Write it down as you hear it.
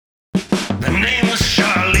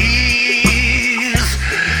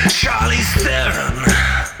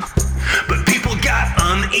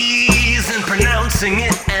missing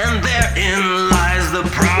it, and therein lies the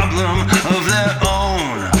problem of their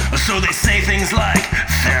own. So they say things like,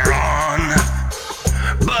 they're on.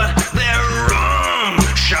 But they're wrong,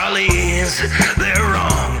 Charlize, they're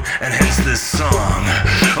wrong. And hence this song.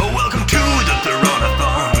 Welcome to the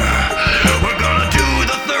Theronathon. We're gonna do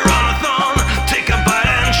the Theronathon. Take a bite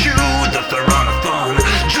and chew the Theronathon.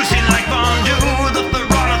 Juicy like fondue, the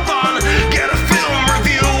Theronathon. Get a film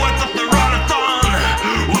review at the Theronathon.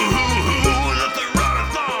 Woohoo, the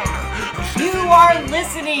Theronathon. You are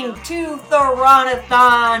listening to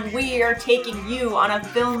Theronathon. We are taking you on a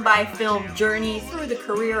film-by-film journey through the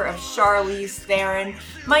career of Charlize Theron.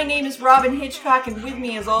 My name is Robin Hitchcock, and with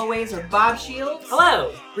me, as always, are Bob Shields.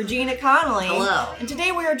 Hello. Regina Connolly. Hello. And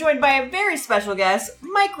today we are joined by a very special guest,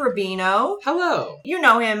 Mike Rubino. Hello. You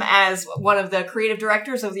know him as one of the creative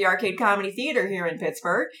directors of the Arcade Comedy Theater here in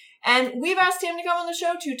Pittsburgh. And we've asked him to come on the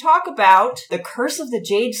show to talk about The Curse of the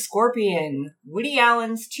Jade Scorpion, Woody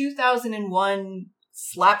Allen's 2001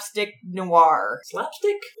 slapstick noir.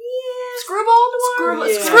 Slapstick? Yeah. Screwball noir?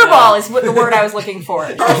 Yeah. Screwball is what the word I was looking for.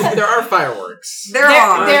 There are fireworks. There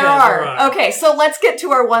Okay, there are. are. Okay, so let's get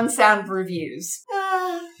to our one sound reviews.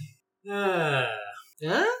 Huh?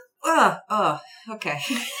 Okay.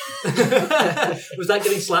 Was that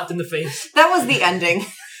getting slapped in the face? That was the ending.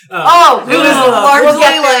 Oh, It was we'll largely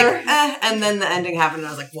get there. like, and then the ending happened, and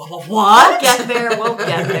I was like, what? Get there, we'll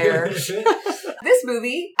get there. This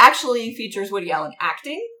movie actually features Woody Allen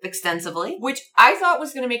acting, Extensively. which I thought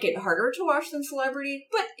was going to make it harder to watch than Celebrity,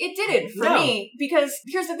 but it didn't for No. me, because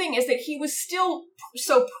here's the thing, is that he was still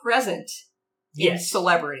so present in Yes.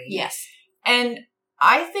 Celebrity. Yes. And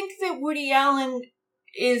I think that Woody Allen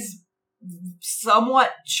is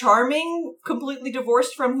somewhat charming, completely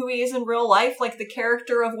divorced from who he is in real life. Like, the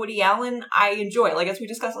character of Woody Allen, I enjoy. Like, as we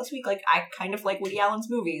discussed last week, like, I kind of like Woody Allen's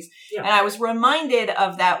movies. Yeah. And I was reminded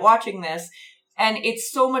of that watching this. And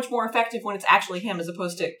it's so much more effective when it's actually him as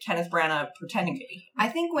opposed to Kenneth Branagh pretending to be. I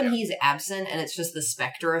think when he's absent and it's just the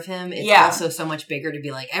specter of him, it's Yeah. also so much bigger to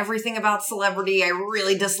be like, everything about Celebrity I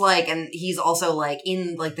really dislike, and he's also like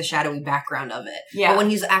in like the shadowy background of it. Yeah. But when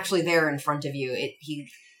he's actually there in front of you, he,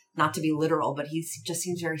 not to be literal, but he just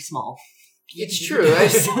seems very small. It's true.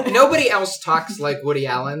 Nobody else talks like Woody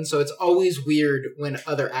Allen, so it's always weird when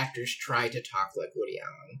other actors try to talk like Woody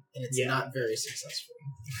Allen, and it's Yeah. not very successful.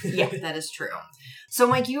 Yeah. That is true. So,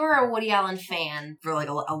 Mike, you are a Woody Allen fan, for like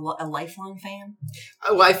a lifelong fan?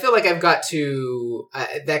 Well, I feel like I've got to...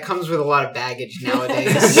 that comes with a lot of baggage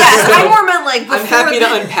nowadays. Yes, I more meant like before I'm happy to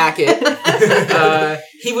the- unpack it.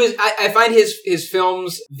 He was. I find his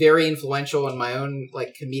films very influential in my own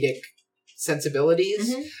like comedic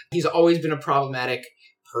sensibilities. Mhm. He's always been a problematic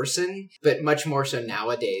person, but much more so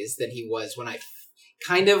nowadays than he was when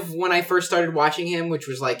I first started watching him, which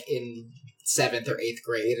was like in 7th or 8th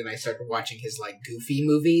grade, and I started watching his like goofy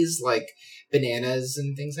movies like Bananas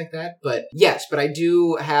and things like that. But yes, I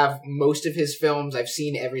do have most of his films. I've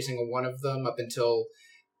seen every single one of them up until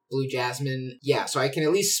Blue Jasmine. Yeah, so I can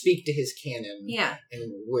at least speak to his canon Yeah.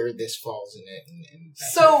 and where this falls in it. And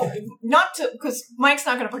So, not to, because Mike's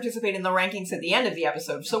not going to participate in the rankings at the end of the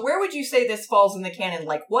episode. So, where would you say this falls in the canon?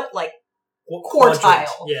 Like, what, like, What Quartile. quadrant?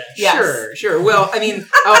 Yeah. Yes. Sure. Well, I mean,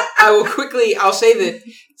 I'll say that,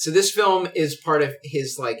 so this film is part of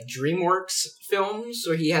his, like, DreamWorks films.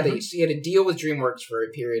 So he had a deal with DreamWorks for a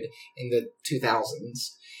period in the 2000s.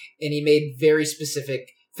 And he made very specific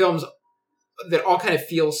films that all kind of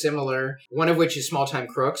feel similar. One of which is Small Time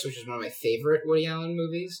Crooks, which is one of my favorite Woody Allen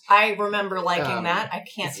movies. I remember liking that. I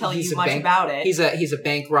can't tell you much about it. He's a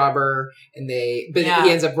bank robber, and he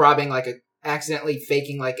ends up robbing like accidentally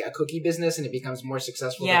faking like a cookie business, and it becomes more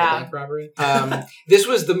successful than the bank robbery. This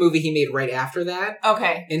was the movie he made right after that,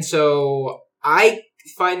 Okay. and so I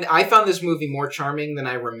found this movie more charming than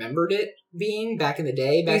I remembered it being back in the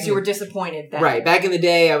day. Because you were disappointed then. Right. Back in the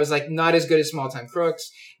day, I was like, not as good as Small Time Crooks.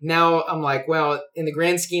 Now I'm like, well, in the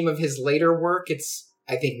grand scheme of his later work, it's,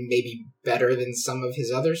 I think, maybe better than some of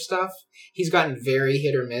his other stuff. He's gotten very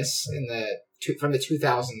hit or miss from the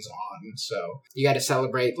 2000s on. So you got to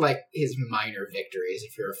celebrate like his minor victories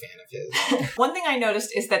if you're a fan of his. One thing I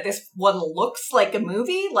noticed is that this one looks like a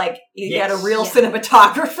movie. Like, he had a Yes. real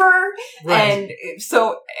cinematographer. Right. And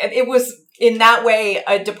so it was, in that way,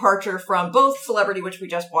 a departure from both Celebrity, which we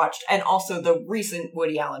just watched, and also the recent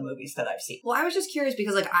Woody Allen movies that I've seen. Well, I was just curious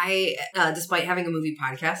because, like, I, despite having a movie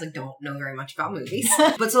podcast, like, don't know very much about movies.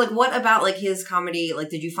 But so, like, what about, like, his comedy, like,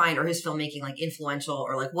 did you find, or his filmmaking, like, influential?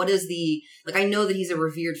 Or, like, what is the, like, I know that he's a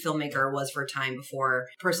revered filmmaker, was for a time before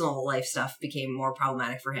personal life stuff became more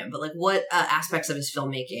problematic for him. But, like, what aspects of his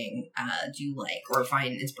filmmaking do you like or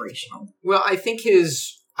find inspirational? Well, I think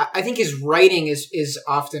his writing is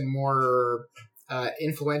often more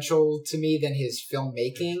influential to me than his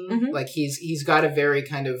filmmaking. Mhm. Like he's got a very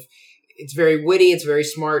kind of, it's very witty, it's very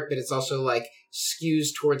smart, but it's also like skews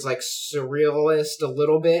towards like surrealist a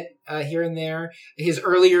little bit here and there. His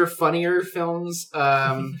earlier, funnier films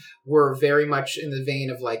were very much in the vein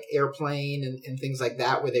of like Airplane and things like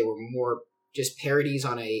that, where they were more just parodies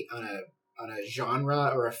on a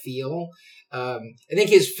genre or a feel. I think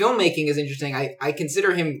his filmmaking is interesting. I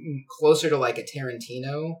consider him closer to like a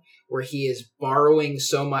Tarantino, where he is borrowing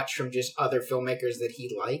so much from just other filmmakers that he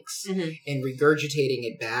likes Mhm. and regurgitating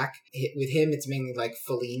it back. With him, it's mainly like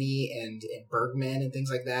Fellini and Bergman and things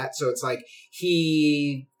like that. So it's like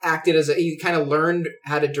he he kind of learned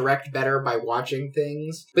how to direct better by watching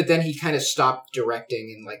things, but then he kind of stopped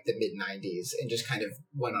directing in like the mid-90s and just kind of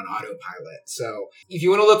went on autopilot. So if you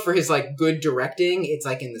want to look for his like good directing, it's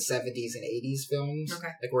like in the 70s and 80s films. Okay.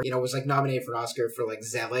 Like where, was like nominated for an Oscar for like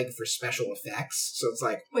Zelig for special effects. So it's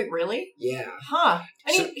like, Wait, really? yeah. Huh.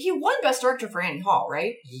 And So- he won Best Director for Annie Hall,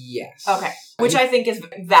 right? Yes. Okay. Which I think is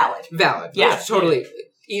valid. Valid. Yeah. It's totally,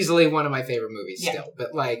 easily one of my favorite movies Yeah. still.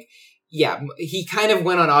 But like, yeah, he kind of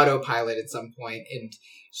went on autopilot at some point and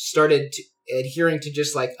started adhering to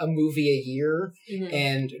just like a movie a year, Mhm.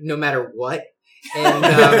 and no matter what. And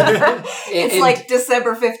It's and- like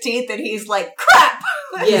December 15th and he's like, crap!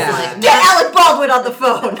 Yeah. Like, Get Alec Baldwin on the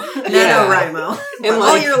phone! Yeah. NaNoWriMo. And all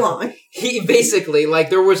like- year long. he basically, like,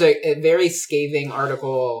 there was a very scathing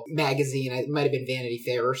article, magazine, it might have been Vanity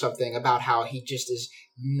Fair or something, about how he just is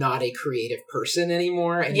not a creative person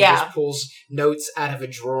anymore, and Yeah. he just pulls notes out of a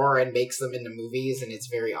drawer and makes them into movies, and it's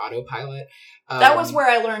very autopilot. That was where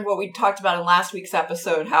I learned what we talked about in last week's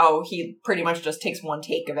episode, how he pretty much just takes one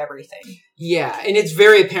take of everything. Yeah, and it's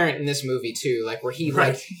very apparent in this movie too, like where he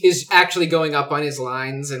Right. like is actually going up on his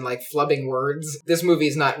lines and like flubbing words. This movie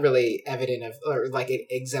is not really evident of, or like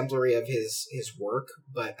exemplary of his work,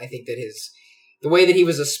 but I think that the way that he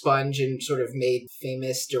was a sponge and sort of made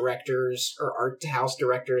famous directors or art house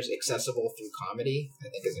directors accessible through comedy, I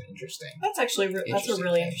think is an interesting. That's actually that's a Interesting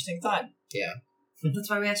really thing. interesting thought.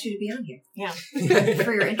 That's why we asked you to be on here. Yeah.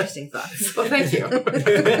 For your interesting thoughts. Well, thank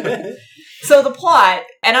you. So the plot,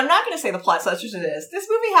 and I'm not going to say the plot such as it is. This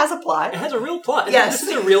movie has a plot. It has a real plot. Yes. This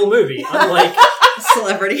is a real movie, unlike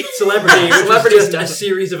Celebrity. Celebrity, which Celebrity is is just a not-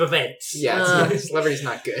 series of events. Yeah, Celebrity's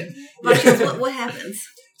not good. What happens?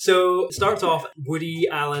 So, it starts off, Woody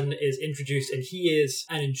Allen is introduced, and he is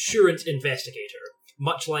an insurance investigator,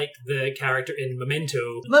 much like the character in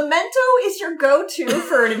Memento. Memento is your go-to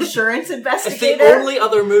for an insurance It's the investigator? only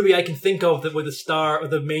other movie I can think of that where the star or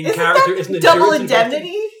the main Isn't character that is an Double insurance Indemnity?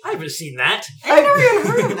 investigator. I haven't seen that. I've never even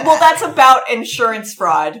heard of that. Well, that's about insurance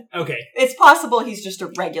fraud. Okay. It's possible he's just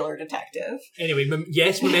a regular detective. Anyway,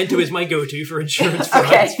 yes, Memento is my go-to for insurance fraud.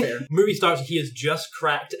 Okay. That's fair. Movie starts, he has just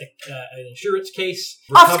cracked an insurance case.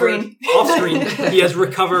 Off-screen. Off-screen. He has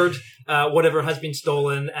recovered whatever has been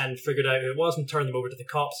stolen and figured out who it was and turned them over to the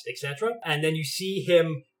cops, etc. And then you see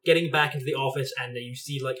him getting back into the office, and then you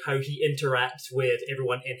see like how he interacts with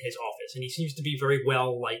everyone in his office, and he seems to be very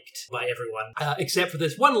well liked by everyone, except for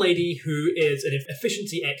this one lady who is an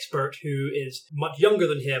efficiency expert who is much younger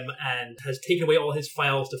than him and has taken away all his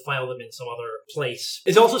files to file them in some other place.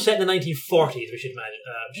 It's also set in the 1940s, we should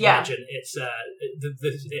Yeah. imagine. It's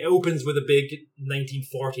it opens with a big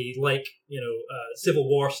 1940 Civil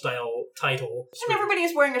War style title. And everybody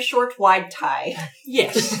is wearing a short, wide tie.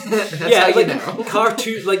 Yes. That's Yeah, how you like know.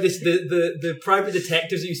 cartoon, like this, the private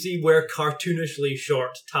detectives you see wear cartoonishly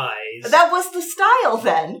short ties. That was the style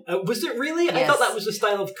then. Was it really? I Yes. thought that was the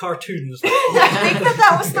style of cartoons. I think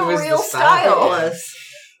that was the It was real the style. style.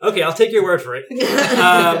 Okay, I'll take your word for it.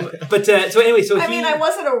 So anyway, I mean, I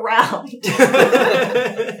wasn't around.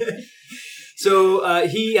 So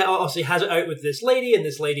he obviously has it out with this lady, and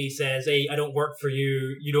this lady says, "Hey, I don't work for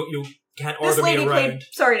you. You can't This order me lady around." played,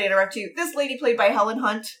 sorry to interrupt you, this lady played by Helen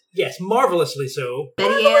Hunt. Yes, marvelously so.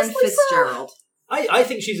 Betty Ann Marvelously so. Fitzgerald. I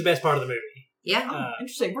think she's the best part of the movie. Yeah.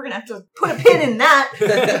 Interesting, we're gonna have to put a pin in that.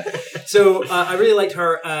 So I really liked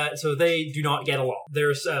her. So they do not get along.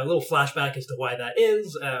 There's a little flashback as to why that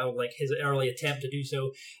is, like his early attempt to do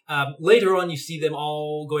so. Later on, you see them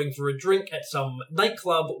all going for a drink at some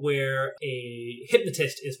nightclub where a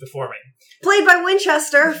hypnotist is performing. Played by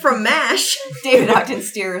Winchester from MASH. David Ogden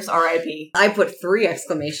Stiers, R.I.P. I put 3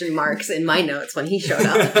 exclamation marks in my notes when he showed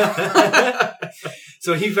up.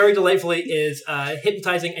 So he very delightfully is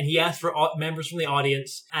hypnotizing, and he asks for members from the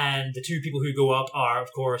audience, and the two people who go up are, of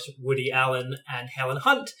course, Woody Allen and Helen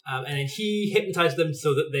Hunt, and then he hypnotizes them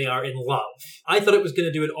so that they are in love. I thought it was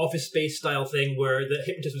going to do an Office Space style thing where the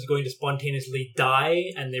hypnotist was going to spontaneously die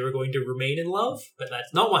and they were going to remain in love, but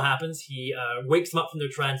that's not what happens. He wakes them up from their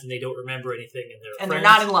trance and they don't remember anything, and they're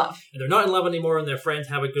not in love. And they're not in love anymore, and their friends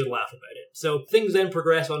have a good laugh about it. So things then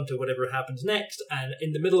progress on to whatever happens next, and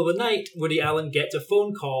in the middle of the night, Woody Allen gets a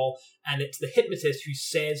phone call, and it's the hypnotist who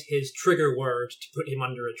says his trigger word to put him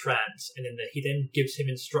under a trance, and he then gives him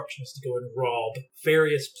instructions to go and rob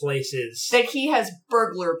various places That he has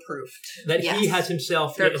burglar-proofed. that Yes. he has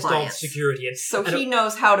himself Their installed clients. security. So he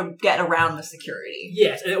knows how to get around the security.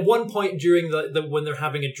 Yes, and at one point during the when they're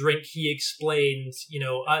having a drink, he explains,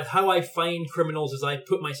 how I find criminals is I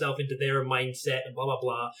put myself into their mindset and blah blah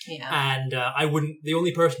blah, Yeah. and the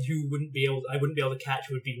only person who I wouldn't be able to catch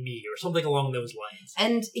would be me, or something along those lines.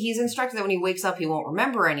 And he's instructed that when he wakes up, he won't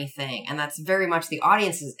remember anything. And that's very much the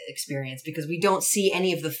audience's experience because we don't see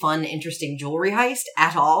any of the fun, interesting jewelry heist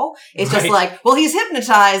at all. It's just Right. like, well, he's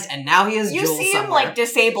hypnotized and now he has You jewels see him, somewhere.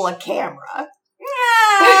 disable a camera.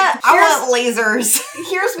 I want lasers.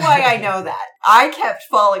 Here's why I know that. I kept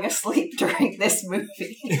falling asleep during this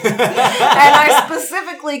movie. And I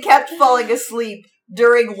specifically kept falling asleep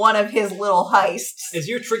during one of his little heists. Is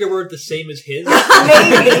your trigger word the same as his?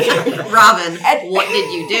 Maybe. Robin, And- what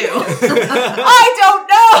did you do? I don't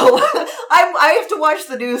know. I have to watch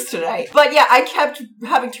the news tonight. But yeah, I kept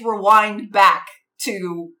having to rewind back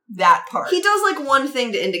to that part. He does one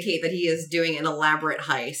thing to indicate that he is doing an elaborate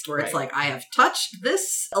heist where it's Right. like, I have touched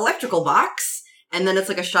this electrical box. And then it's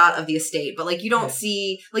a shot of the estate. But you don't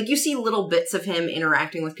see, you see little bits of him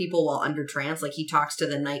interacting with people while under trance. He talks to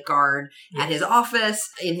the night guard at his office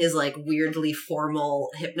in his weirdly formal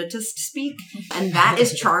hypnotist speak. And that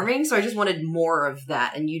is charming. So I just wanted more of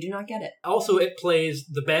that. And you do not get it. Also, it plays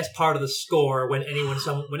the best part of the score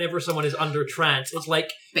whenever someone is under trance. It's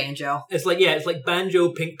like Banjo. it's like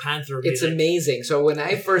Banjo Pink Panther It's music. amazing. So when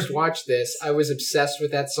I first watched this, I was obsessed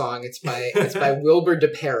with that song. It's by Wilbur de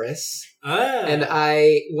Paris. And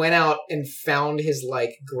I went out and found his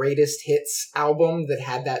greatest hits album that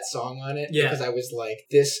had that song on it. Yeah. Because I was like,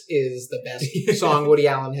 this is the best song Woody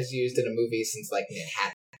Allen has used in a movie since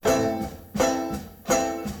Manhattan.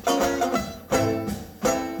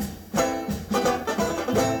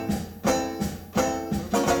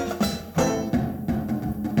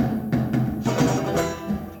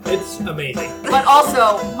 It's amazing. But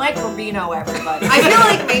also, Mike Rubino, everybody. I feel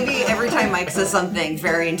like maybe every time Mike says something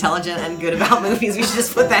very intelligent and good about movies, we should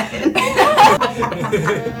just put that in.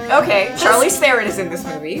 Okay, Charlize Theron is in this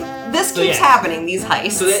movie. This So, keeps yeah. happening, these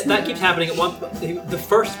heists. So that keeps happening. At one, the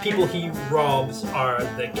first people he robs are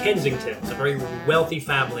the Kensingtons, a very wealthy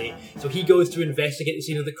family. So he goes to investigate the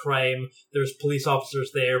scene of the crime. There's police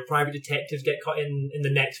officers there. Private detectives get caught in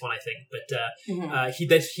the next one, I think. But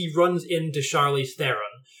he runs into Charlize Theron,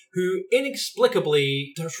 who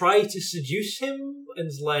inexplicably tries to seduce him and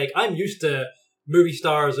is like, I'm used to movie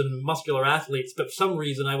stars and muscular athletes, but for some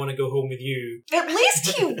reason I want to go home with you. At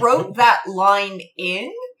least he wrote that line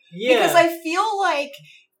in. Yeah. Because I feel like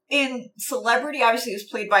in Celebrity, obviously it was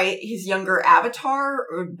played by his younger avatar,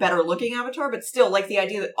 or better looking avatar, but still, the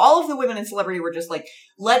idea that all of the women in Celebrity were just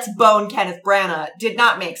let's bone Kenneth Branagh did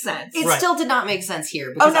not make sense. It Right. still did not make sense here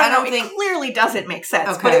Oh, because no, I don't it think clearly doesn't make sense.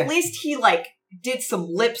 Okay. But at least he, did some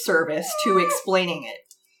lip service to explaining it.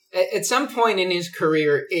 At some point in his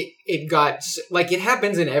career, it got it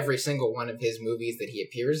happens in every single one of his movies that he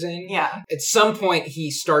appears in. Yeah. At some point, he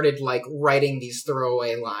started writing these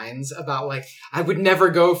throwaway lines about I would never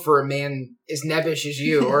go for a man as nebbish as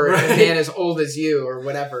you, or Right. a man as old as you, or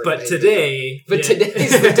whatever. But today...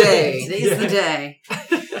 today's the day. today's the day.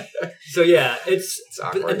 So yeah, It's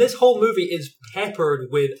awkward. and this whole movie is peppered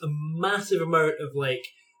with a massive amount of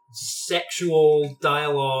sexual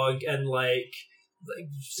dialogue and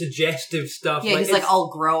suggestive stuff. Yeah, he's it's- I'll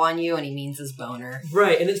grow on you, and he means his boner.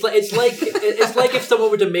 right, and it's like if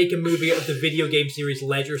someone were to make a movie of the video game series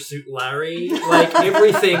Leisure Suit Larry.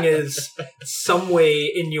 Everything is some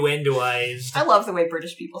way innuendoized. I love the way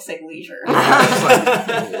British people say leisure.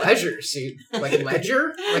 It's leisure suit,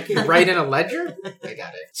 ledger, you write in a ledger. I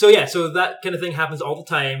got it. So yeah, so that kind of thing happens all the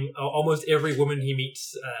time. Almost every woman he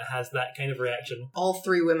meets has that kind of reaction. All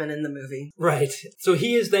three women in the movie. Right. So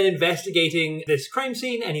he is then investigating this crime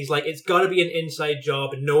scene, and he's like, it's got to be an inside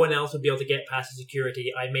job, and no one else would be able to get past the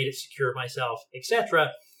security. I made it secure myself,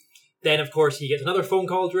 etc. Then, of course, he gets another phone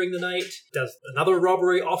call during the night, does another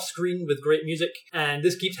robbery off-screen with great music, and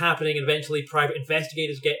this keeps happening, and eventually private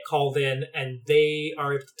investigators get called in, and they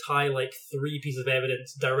are able to tie, 3 pieces of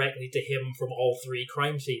evidence directly to him from all 3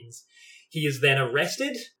 crime scenes. He is then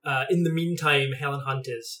arrested. In the meantime, Helen Hunt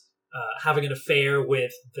is having an affair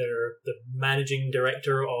with the managing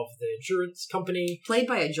director of the insurance company. Played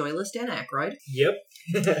by a joyless Dan Aykroyd. Yep.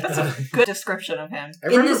 That's a good description of him.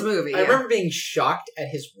 In this movie, I yeah. remember being shocked at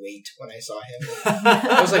his weight when I saw him.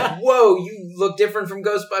 I was like, whoa, you look different from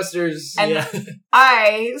Ghostbusters. And Yeah.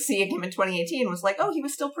 I, seeing him in 2018, was like, oh, he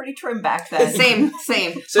was still pretty trim back then. Same.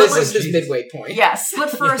 So But, this is his midway point. Yes. But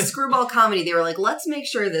for a screwball comedy, they were like, let's make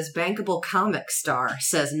sure this bankable comic star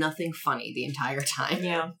says nothing funny the entire time.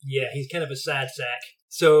 Yeah. Yeah, he's kind of a sad sack.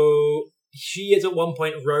 So she is at one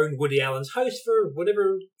point around Woody Allen's house for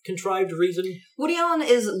whatever contrived reason. Woody Allen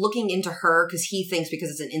is looking into her because he thinks because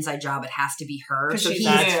it's an inside job, it has to be her. 'Cause So she's he's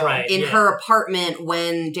not- That's right. in yeah. her apartment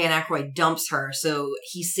when Dan Aykroyd dumps her. So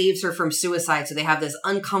he saves her from suicide. So they have this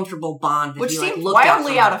uncomfortable bond that Which he seemed looked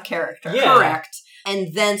wildly out out of character. Yeah. Correct.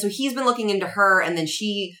 And then, so he's been looking into her, and then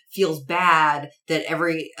she feels bad that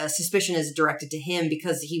every suspicion is directed to him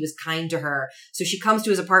because he was kind to her. So she comes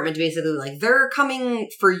to his apartment to basically like, they're coming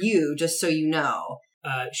for you, just so you know.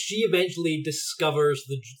 She eventually discovers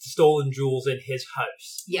the stolen jewels in his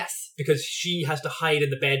house Yes. because she has to hide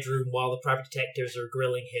in the bedroom while the private detectives are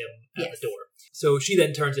grilling him at Yes. the door. So she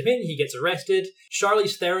then turns him in, he gets arrested.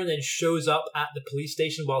 Charlize Theron then shows up at the police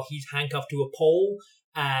station while he's handcuffed to a pole,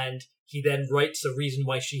 and he then writes a reason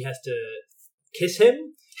why she has to kiss him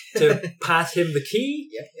to pass him the key.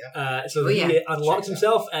 Yep. So Oh, he yeah. unlocks Checks out.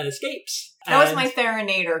 himself and escapes. That was And- my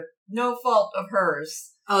Theronator. No fault of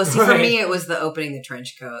hers. Oh, see, for Right. me, it was the opening the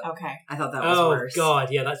trench coat. Okay. I thought that was Oh worse. god,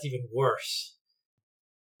 yeah, that's even worse.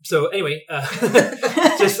 So anyway,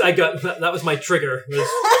 that was my trigger.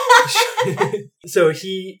 So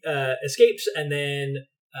he escapes and then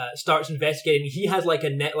starts investigating. He has like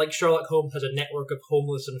Sherlock Holmes has a network of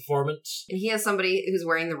homeless informants. And he has somebody who's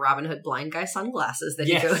wearing the Robin Hood blind guy sunglasses that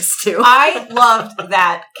Yes. he goes to. I loved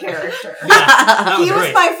that character. Yeah, that was He was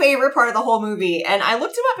great. my favorite part of the whole movie, and I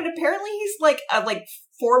looked him up, and apparently he's like a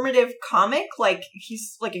formative comic. Like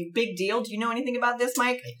he's like a big deal. Do you know anything about this,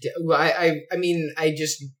 Mike? I mean, I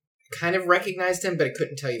just kind of recognized him, but I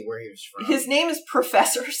couldn't tell you where he was from. His name is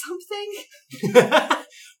Professor something.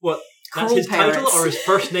 What? That's Cruel his title, parents. or his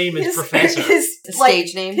first name is His- Professor? His, The like,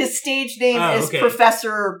 stage name? His stage name Oh, is okay.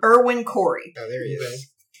 Professor Erwin Corey. Oh, there he is.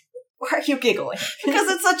 Why are you giggling? Because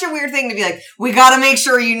it's such a weird thing to be like, we gotta make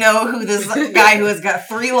sure you know who this guy who has got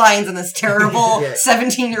 3 lines in this terrible Yeah.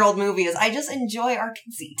 17-year-old movie is. I just enjoy our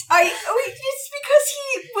conceit. It's because he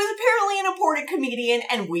was apparently an important comedian,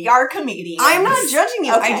 and we are comedians. I'm not judging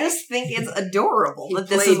you. Okay. I just think it's adorable He that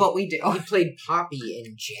this is played- what we do. He played Poppy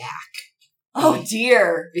in Jack, Oh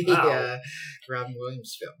dear! the Wow. Robin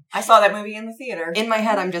Williams film. I saw that movie in the theater. In my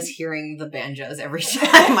head, I'm just hearing the banjos every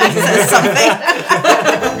time Mike says something.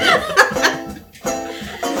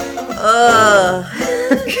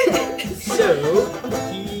 So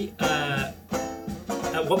he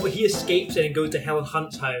at one point he escapes and goes to Helen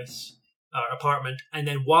Hunt's house apartment, and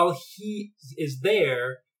then while he is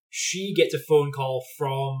there, she gets a phone call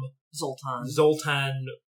from Zoltan. Zoltan,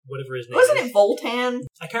 whatever his name Wasn't is. it Voltan?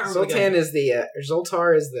 I can't remember. the Zoltan guy's- is the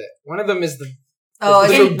Oh, one of them is the it's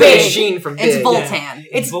little in big big. machine from It's Big. Voltan.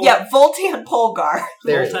 It's Vol- Voltan Polgar.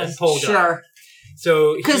 There it Zoltan is. Polgar. Sure.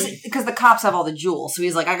 So Because the cops have all the jewels, so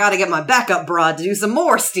he's like, I gotta get my backup broad to do some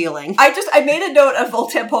more stealing. I made a note of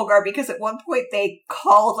Voltan Polgar because at one point they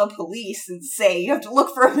call the police and say you have to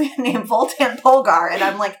look for a man named Voltan Polgar, and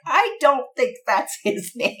I'm like, I don't think that's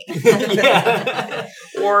his name. yeah.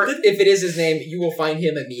 Or if it is his name, you will find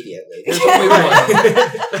him immediately. There's only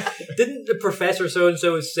one. Didn't the professor so and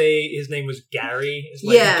so say his name was Gary? It's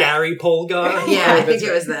like Yeah. Gary Polgar. Yeah, I Oh, think that's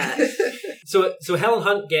it was that. So Helen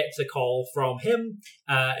Hunt gets a call from him,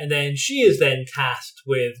 and then she is then tasked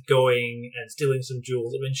with going and stealing some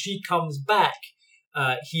jewels. And when she comes back,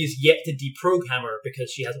 he is yet to deprogram her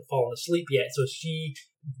because she hasn't fallen asleep yet. So she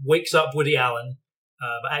wakes up Woody Allen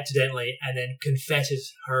accidentally and then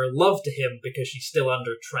confesses her love to him because she's still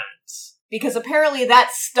under trance. Because apparently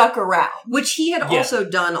that stuck around. Which he had Yeah. also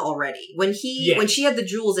done already. When Yeah. when she had the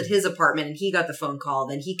jewels at his apartment and he got the phone call,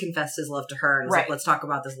 then he confessed his love to her and was Right. like, let's talk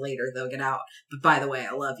about this later, though, get out. But by the way,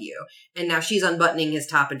 I love you. And now she's unbuttoning his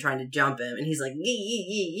top and trying to jump him, and he's like, yee, yee,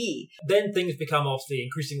 yee, yee. Then things become obviously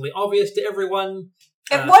increasingly obvious to everyone.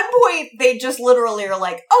 At one point, they just literally are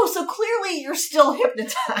like, "Oh, so clearly you're still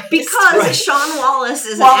hypnotized." Because Right. Sean Wallace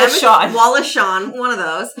is Wallace Shawn. Wallace Shawn, one of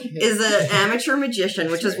those, is an amateur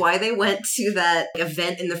magician, which is why they went to that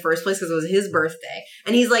event in the first place, because it was his birthday.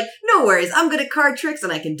 And he's like, no worries, I'm good at card tricks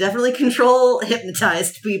and I can definitely control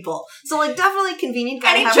hypnotized people. So, like, definitely convenient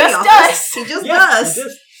guy And to he have in just the office. does. He just Yeah, does. he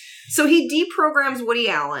does. So he deprograms Woody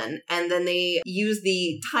Allen, and then they use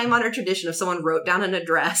the time-honored tradition of someone wrote down an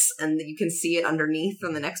address, and you can see it underneath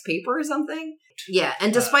on the next paper or something. Yeah,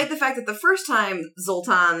 and despite the fact that the first time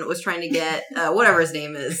Zoltan was trying to get, whatever his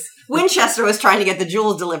name is, Winchester was trying to get the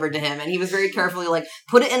jewels delivered to him, and he was very carefully like,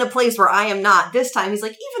 put it in a place where I am not. This time, he's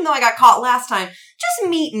like, even though I got caught last time, just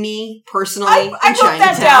meet me personally I in wrote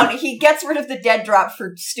that Chinatown. down. He gets rid of the dead drop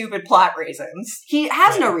for stupid plot reasons. He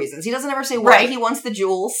has no reasons. He doesn't ever say why Right. he wants the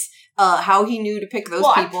jewels, how he knew to pick those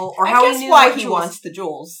Well, people, or I how guess he knew why what he jewels. wants the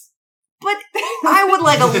jewels. But I would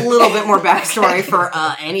like a little bit more backstory for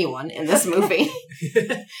anyone in this movie.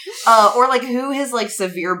 Or like who his like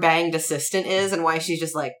severe banged assistant is and why she's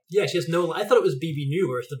just like, Yeah, she has no. I thought it was BB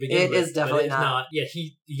Newworth to begin It with. is definitely but it's not. Yeah,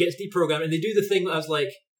 he gets deprogrammed, and they do the thing. I was like,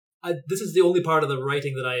 this is the only part of the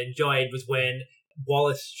writing that I enjoyed was when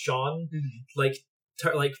Wallace Shawn, like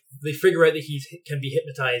they figure out that he can be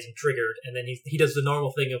hypnotized and triggered, and then he does the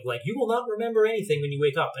normal thing of like, you will not remember anything when you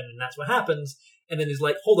wake up, and then that's what happens. And then he's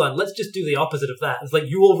like, hold on, let's just do the opposite of that. It's like,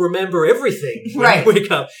 you will remember everything when Right. you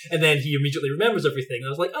wake up. And then he immediately remembers everything. And I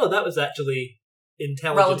was like, oh, that was actually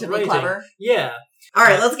intelligent Relatively writing. clever. Yeah. all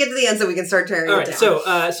right, let's get to the end so we can start tearing All it right,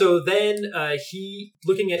 down. so then he,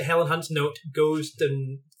 looking at Helen Hunt's note, goes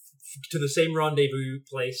to the same rendezvous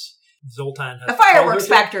place Zoltan has A fireworks called her to.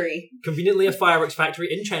 factory. Conveniently a fireworks factory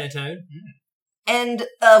in Chinatown. And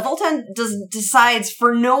Voltan decides,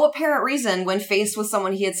 for no apparent reason, when faced with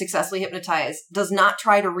someone he had successfully hypnotized, does not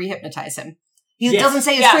try to re-hypnotize him. He Yes. doesn't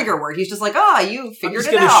say his Yeah. trigger word. He's just like, you I'm figured just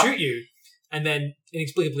it going to out. shoot you. And then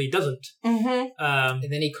inexplicably doesn't. Mm-hmm. And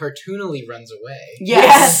then he cartoonally runs away.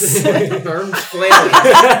 Yes. Arms flailing.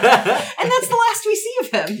 And that's the last we see of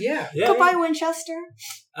him. Yeah. Yeah. Goodbye, Winchester.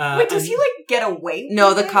 Wait, does he like get away? No,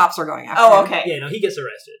 with the it? cops are going after Oh, him. okay. Yeah, no, he gets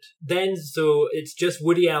arrested. Then, so it's just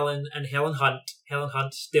Woody Allen and Helen Hunt. Helen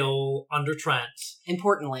Hunt still under trance.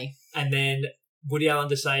 Importantly. And then Woody Allen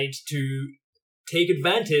decides to take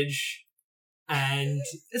advantage and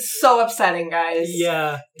It's so upsetting, guys.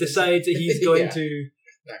 decides that he's going Yeah. to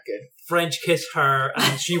Not good. French kiss her,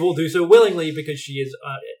 and she will do so willingly because she is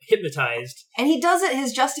hypnotized. And he does it,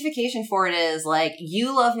 his justification for it is like,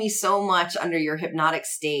 you love me so much under your hypnotic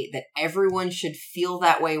state that everyone should feel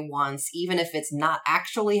that way once, even if it's not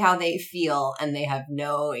actually how they feel and they have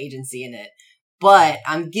no agency in it. But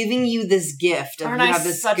I'm giving you this gift of Aren't you I have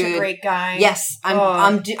this such good. a great guy? Yes, Oh.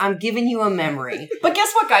 I'm giving you a memory. But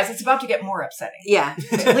guess what, guys? It's about to get more upsetting. Yeah.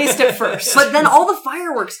 At least at first. But then all the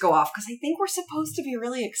fireworks go off because I think we're supposed to be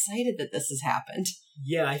really excited that this has happened.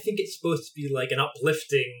 Yeah, I think it's supposed to be like an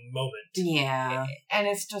uplifting moment. Yeah. And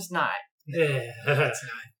it's just not. Yeah. It's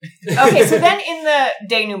not. Okay, so then in the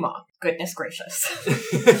denouement, goodness gracious.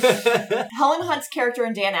 Helen Hunt's character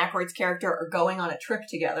and Dan Aykroyd's character are going on a trip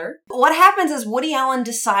together. What happens is Woody Allen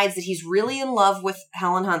decides that he's really in love with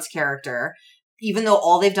Helen Hunt's character, even though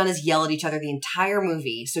all they've done is yell at each other the entire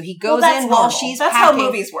movie. So he goes that's in while normal. she's That's packing. how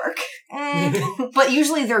movies work. But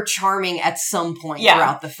usually they're charming at some point Yeah.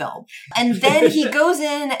 throughout the film. And then he goes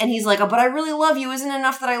in and he's like, oh, but I really love you. Isn't it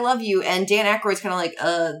enough that I love you? And Dan Aykroyd's kind of like,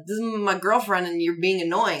 this is my girlfriend and you're being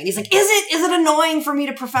annoying. And he's like, is it annoying for me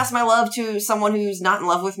to profess my love to someone who's not in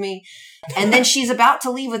love with me? And then she's about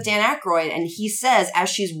to leave with Dan Aykroyd, and he says, as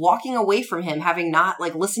she's walking away from him, having not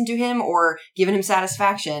like listened to him or given him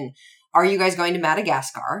satisfaction, are you guys going to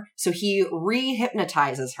Madagascar? So he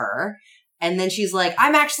re-hypnotizes her. And then she's like,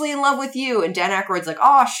 I'm actually in love with you. And Dan Aykroyd's like,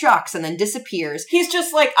 oh, shucks. And then disappears. He's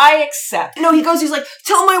just like, I accept. No, he's like,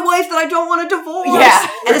 tell my wife that I don't want a divorce. Yeah.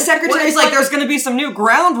 And the secretary's like, there's going to be some new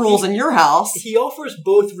ground rules in your house. He offers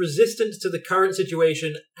both resistance to the current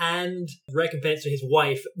situation and recompense to his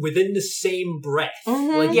wife within the same breath.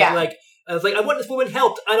 Mhm. Like, Yeah. I was like, I want this woman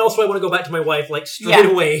helped, and also I want to go back to my wife, like, straight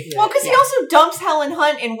Yeah. away. Well, because he also dumps Helen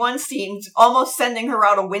Hunt in one scene, almost sending her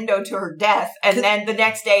out a window to her death, and then the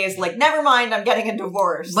next day is like, never mind, I'm getting a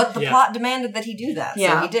divorce. But the Yeah. plot demanded that he do that, so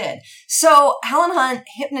Yeah. he did. So Helen Hunt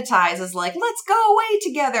hypnotizes, like, let's go away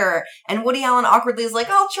together. And Woody Allen awkwardly is like,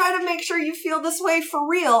 I'll try to make sure you feel this way for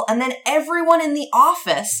real. And then everyone in the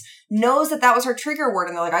office knows that was her trigger word.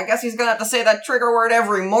 And they're like, I guess he's going to have to say that trigger word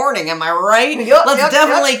every morning. Am I right? Yep, Let's yep,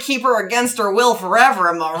 definitely keep her against her will forever.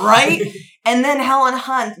 Am I right? And then Helen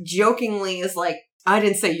Hunt jokingly is like, I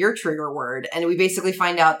didn't say your trigger word. And we basically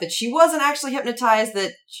find out that she wasn't actually hypnotized,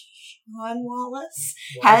 that she Wallace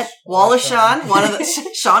had Wallace Shawn, one of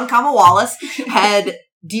the Sean, Wallace had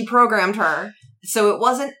deprogrammed her. So it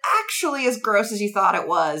wasn't actually as gross as you thought it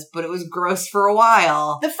was, but it was gross for a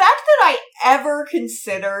while. The fact that I ever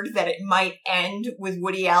considered that it might end with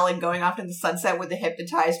Woody Allen going off in the sunset with a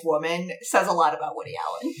hypnotized woman says a lot about Woody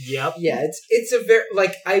Allen. Yep. Yeah, it's a very,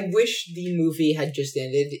 like, I wish the movie had just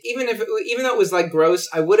ended. Even though it was, like, gross,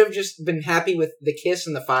 I would have just been happy with the kiss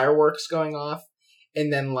and the fireworks going off,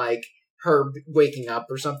 and then, like, her waking up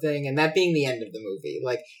or something, and that being the end of the movie.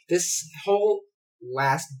 Like, this whole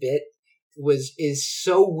last bit is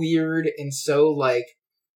so weird and so, like,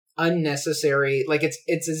 unnecessary. Like,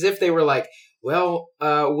 it's as if they were like, well,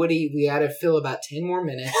 Woody, we had to fill about 10 more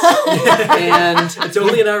minutes. And it's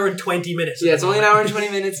only an hour and 20 minutes. Yeah, it's only an hour and 20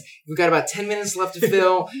 minutes. We've got about 10 minutes left to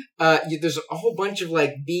fill. There's a whole bunch of,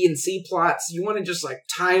 like, B and C plots. You want to just, like,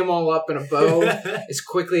 tie them all up in a bow as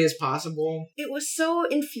quickly as possible. It was so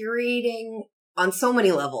infuriating on so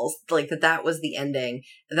many levels, like, that was the ending,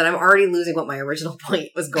 that I'm already losing what my original point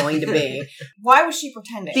was going to be. Why was she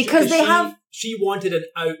pretending? Because she wanted an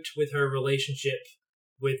out with her relationship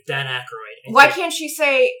with Dan Aykroyd. Why can't she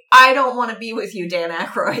say, I don't want to be with you, Dan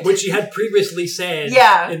Aykroyd? Which she had previously said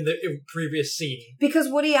in the previous scene. Because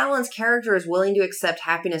Woody Allen's character is willing to accept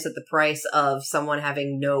happiness at the price of someone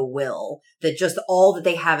having no will, that just all that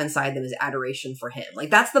they have inside them is adoration for him. Like,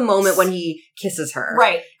 that's the moment when he kisses her.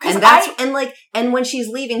 Right. And when she's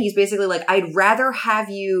leaving, he's basically like, I'd rather have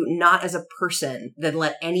you not as a person than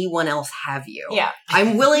let anyone else have you. Yeah.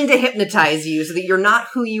 I'm willing to hypnotize you so that you're not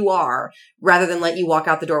who you are, rather than let you walk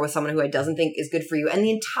out the door with someone who I doesn't think is good for you. And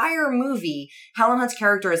the entire movie, Helen Hunt's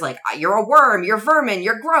character is like, you're a worm, you're vermin,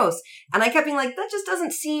 you're gross. And I kept being like, that just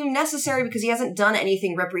doesn't seem necessary because he hasn't done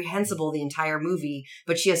anything reprehensible the entire movie,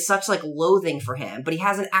 but she has such, like, loathing for him, but he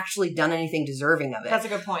hasn't actually done anything deserving of it. That's a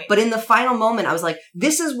good point. But in the final moment, I was like,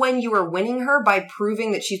 this is when you are winning her by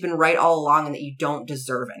proving that she's been right all along and that you don't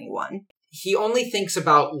deserve anyone. He only thinks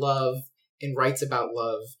about love and writes about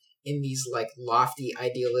love in these, like, lofty,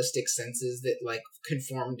 idealistic senses that, like,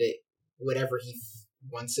 conform to whatever he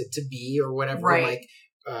wants it to be or whatever, like,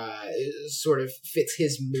 sort of fits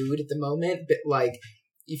his mood at the moment. But, like,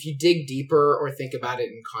 if you dig deeper or think about it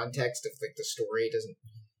in context of, like, the story, it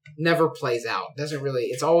never plays out. Doesn't really,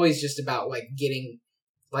 it's always just about, like, getting,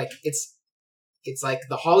 like, it's like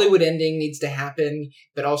the Hollywood ending needs to happen,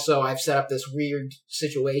 but also I've set up this weird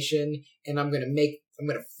situation and I'm going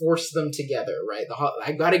to force them together, right?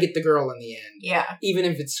 I got to get the girl in the end. Yeah. Even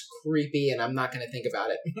if it's creepy and I'm not going to think about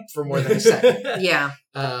it for more than a second. Yeah.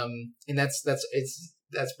 And that's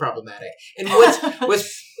problematic. And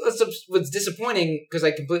what's disappointing, because I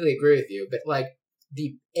completely agree with you, but, like,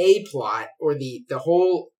 the A plot or the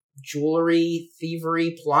whole jewelry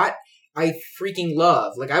thievery plot, I freaking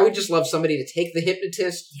love. Like, I would just love somebody to take the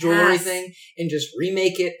hypnotist jewelry thing and just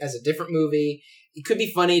remake it as a different movie. It could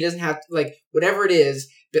be funny. It doesn't have to, like, whatever it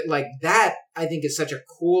is. But, like, that, I think, is such a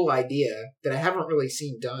cool idea that I haven't really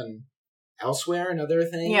seen done elsewhere in other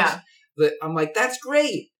things. Yeah. But I'm like, that's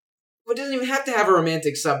great. But it doesn't even have to have a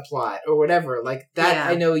romantic subplot or whatever. Like, that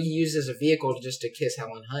I know he used as a vehicle just to kiss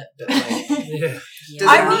Helen Hunt. But, like,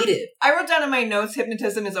 doesn't need it. I wrote down in my notes,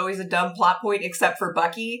 hypnotism is always a dumb plot point except for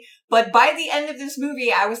Bucky. But by the end of this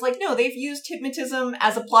movie, I was like, no, they've used hypnotism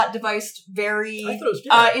as a plot device very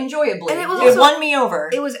enjoyably. And it won me over.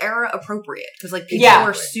 It was era appropriate because, like, people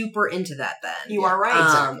were super into that then. You are right.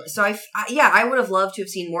 Exactly. So I would have loved to have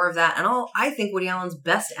seen more of that. And I think Woody Allen's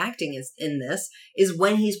best acting in this is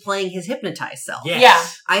when he's playing his hypnotized self. Yes. Yeah.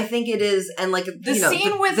 I think it is, and, like, the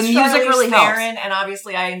scene with the music really Theron, helps. and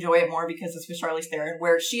obviously I enjoy it more because it's with Charlize Theron,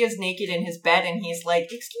 where she is naked in his bed and he's like,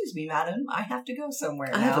 "Excuse me, madam, I have to go somewhere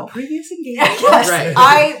now." I have a previous engagement. Yes, right.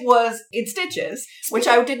 I was in stitches, which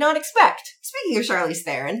I did not expect. Speaking of Charlize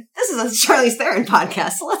Theron, this is a Charlize Theron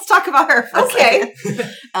podcast, so let's talk about her for a second.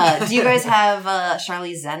 Do you guys have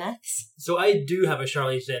Charlize Zeniths? So I do have a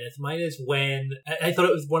Charlize Zenith. Mine is when I thought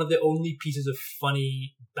it was one of the only pieces of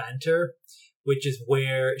funny banter, which is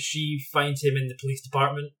where she finds him in the police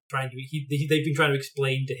department they've been trying to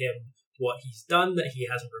explain to him what he's done that he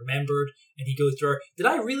hasn't remembered, and he goes to her, "Did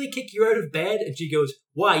I really kick you out of bed?" And she goes,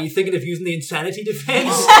 "Why, you thinking of using the insanity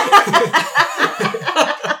defense?"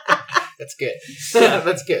 That's good.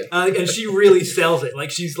 That's good. And she really sells it.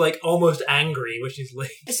 Like, she's, like, almost angry when she's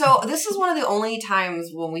like... So this is one of the only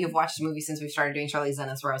times when we have watched a movie since we started doing Charlize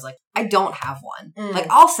Zeniths where I was like, I don't have one. Like,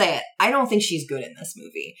 I'll say it. I don't think she's good in this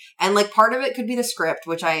movie. And, like, part of it could be the script,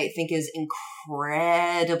 which I think is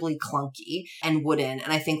incredibly clunky and wooden.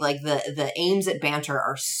 And I think, like, the aims at banter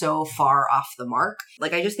are so far off the mark.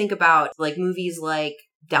 Like, I just think about, like, movies like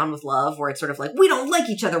Down with Love, where it's sort of like, we don't like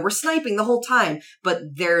each other, we're sniping the whole time, but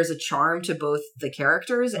there's a charm to both the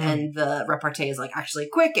characters, and the repartee is like actually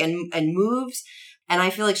quick and moves. And I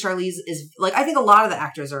feel like Charlize is like, I think a lot of the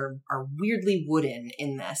actors are weirdly wooden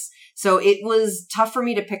in this. So it was tough for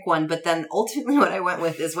me to pick one, but then ultimately what I went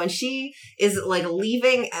with is when she is like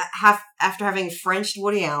leaving after having Frenched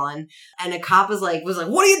Woody Allen, and a cop was like, what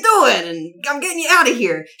are you doing? And I'm getting you out of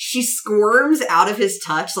here. She squirms out of his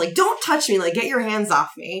touch, like, don't touch me, like, get your hands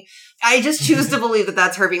off me. I just choose to believe that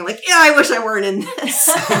that's her being like, yeah, I wish I weren't in this.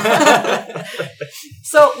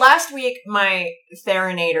 So last week, my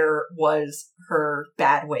Therinator was her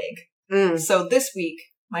bad wig. So this week,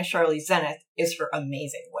 my Charlize Zenith is her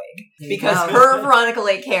amazing wig. Because her Veronica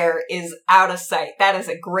Lake hair is out of sight. That is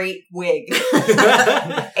a great wig.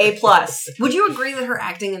 A+. Would you agree that her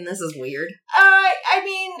acting in this is weird? I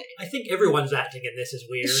mean, I think everyone's acting in this is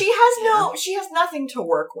weird. she has nothing to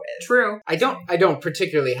work with. True. I don't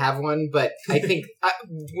particularly have one, but I think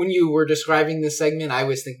when you were describing this segment, I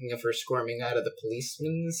was thinking of her squirming out of the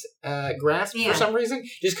policeman's grasp for some reason,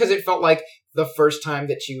 just because it felt like the first time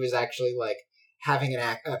that she was actually like having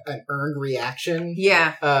an earned reaction,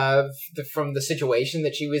 from the situation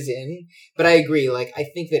that she was in. But I agree. Like, I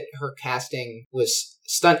think that her casting was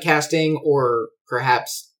stunt casting, or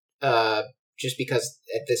perhaps just because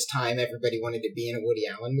at this time everybody wanted to be in a Woody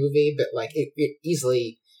Allen movie. But like, it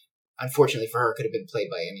easily, unfortunately for her, could have been played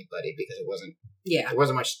by anybody because there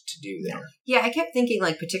wasn't much to do there. Yeah, I kept thinking,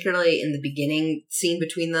 like, particularly in the beginning scene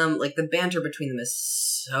between them, like, the banter between them is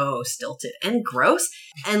so stilted and gross.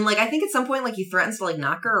 And, like, I think at some point, like, he threatens to, like,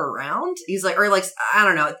 knock her around. He's like, or, like, I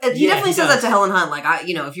don't know. He definitely says that to Helen Hunt. Like,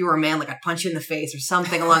 if you were a man, like, I'd punch you in the face or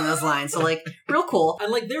something along those lines. So, like, real cool.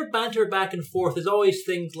 And, like, their banter back and forth is always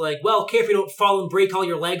things like, well, careful you don't fall and break all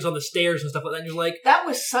your legs on the stairs and stuff like that. And you're like... That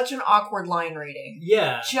was such an awkward line reading.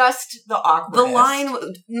 Yeah. Just the awkwardness. The line,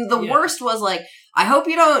 the worst was, like, I hope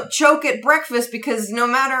you don't choke at breakfast because no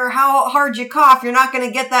matter how hard you cough, you're not going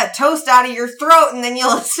to get that toast out of your throat and then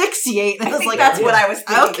you'll asphyxiate. And I think that's what I was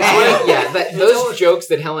thinking. Okay. Those jokes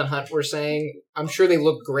that Helen Hunt were saying, I'm sure they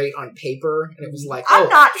look great on paper. And it was like, I'm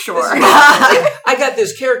not sure. I got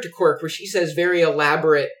this character quirk where she says very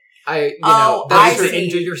elaborate. That's to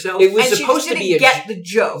injure yourself. It was and supposed she to be get the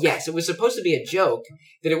joke. Yes, it was supposed to be a joke.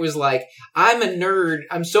 That it was like, I'm a nerd.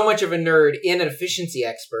 I'm so much of a nerd and an efficiency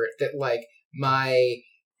expert that like my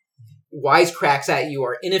wisecracks at you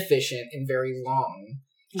are inefficient and very long.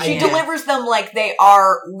 She delivers them like they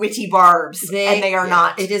are witty barbs, and they are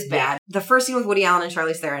not. It is bad. The first scene with Woody Allen and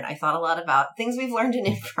Charlize Theron, I thought a lot about things we've learned in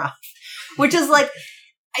improv, which is like,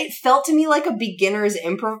 it felt to me like a beginner's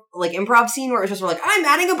improv scene where it was just like, I'm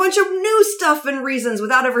adding a bunch of new stuff and reasons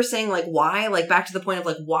without ever saying like why, like back to the point of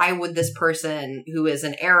like, why would this person who is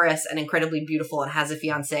an heiress and incredibly beautiful and has a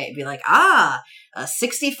fiance be like, a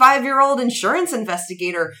 65-year-old insurance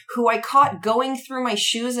investigator who I caught going through my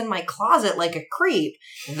shoes in my closet like a creep.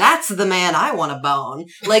 That's the man I want to bone.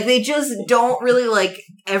 Like, they just don't really, like,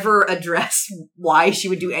 ever address why she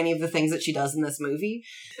would do any of the things that she does in this movie.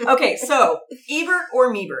 Okay, so, Ebert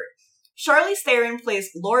or Meebert? Charlize Theron plays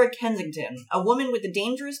Laura Kensington, a woman with the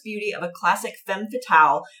dangerous beauty of a classic femme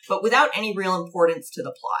fatale, but without any real importance to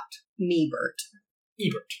the plot. Meebert.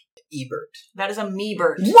 Ebert. That is a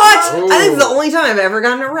Meebert. What? Oh. I think it's the only time I've ever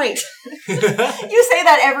gotten it right. You say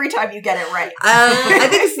that every time you get it right. I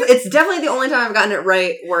think it's definitely the only time I've gotten it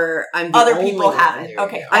right where I'm the Other only people one. haven't.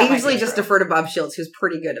 Okay. I usually just defer to Bob Shields, who's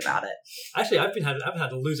pretty good about it. Actually, I've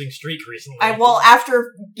had a losing streak recently.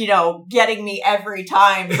 After, getting me every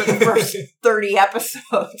time for the first 30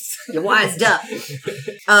 episodes. You wised up.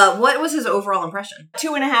 What was his overall impression?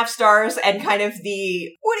 2.5 stars, and kind of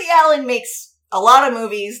the Woody Allen makes a lot of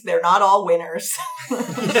movies. They're not all winners.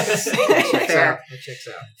 Fair. That checks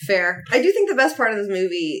out. Fair. I do think the best part of this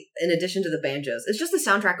movie, in addition to the banjos, is just the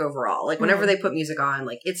soundtrack overall. Like, whenever they put music on,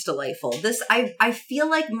 like, it's delightful. This, I feel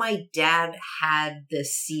like my dad had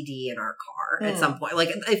this CD in our car at some point.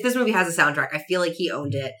 Like, if this movie has a soundtrack, I feel like he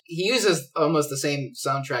owned it. He uses almost the same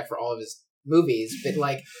soundtrack for all of his movies, but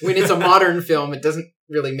like when it's a modern film, it doesn't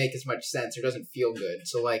really make as much sense or doesn't feel good.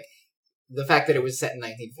 So like, the fact that it was set in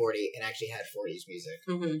 1940 and actually had 40s music.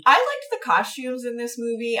 Mm-hmm. I liked the costumes in this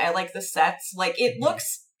movie. I like the sets. Like, it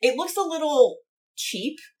looks a little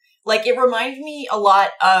cheap. Like, it reminded me a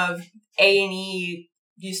lot of A&E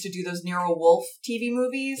used to do those Nero Wolfe TV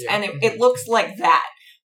movies, and it looks like that,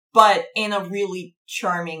 but in a really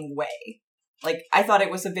charming way. Like, I thought it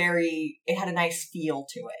had a nice feel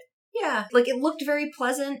to it. Yeah. Like, it looked very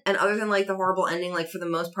pleasant, and other than, like, the horrible ending, like, for the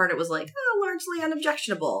most part, it was like, oh, largely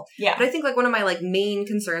unobjectionable. Yeah. But I think like one of my like main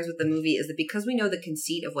concerns with the movie is that because we know the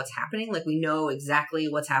conceit of what's happening, like we know exactly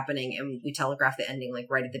what's happening and we telegraph the ending like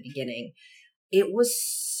right at the beginning, it was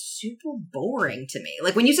super boring to me.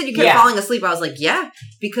 Like when you said you kept falling asleep, I was like, yeah,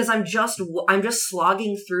 because I'm just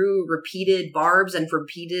slogging through repeated barbs and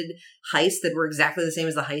repeated heists that were exactly the same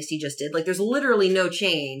as the heist he just did. Like there's literally no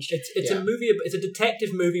change. It's a movie. It's a detective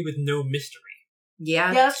movie with no mystery.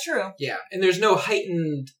 Yeah, that's true. Yeah, and there's no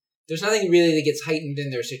heightened. There's nothing really that gets heightened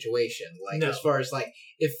in their situation. Like as far as like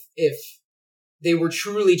if they were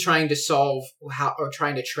truly trying to solve or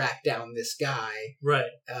trying to track down this guy, right?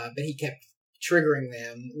 But he kept triggering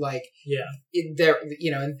them, like and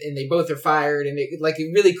they both are fired, and it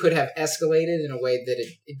really could have escalated in a way that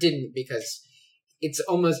it didn't, because it's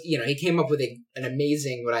almost, he came up with an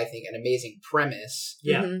amazing premise,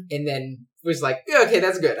 and then was like, okay,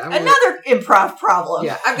 that's good. Another improv problem.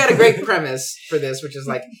 Yeah, I've got a great premise for this, which is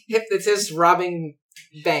like, if it's just robbing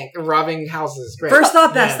houses. Great. First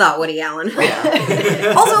thought, best thought, Woody Allen.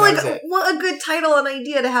 Yeah. Also, like, what a good title and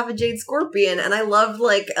idea to have a Jade Scorpion. And I loved,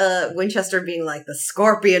 like, Winchester being like, the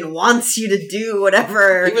Scorpion wants you to do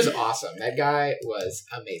whatever. He was awesome. That guy was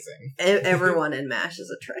amazing. Everyone in MASH is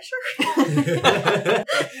a treasure.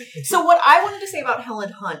 So what I wanted to say about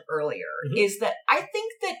Helen Hunt earlier is that I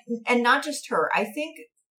think that, and not just her, I think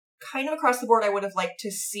kind of across the board, I would have liked to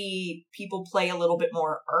see people play a little bit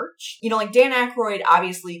more Arch. Like Dan Aykroyd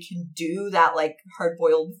obviously can do that like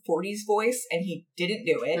hard-boiled 40s voice, and he didn't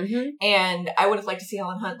do it. Mm-hmm. And I would have liked to see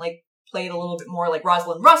Helen Hunt like play it a little bit more like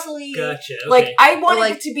Rosalind Russell-y. Gotcha. Okay. Like I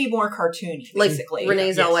wanted it to be more cartoony, basically. Like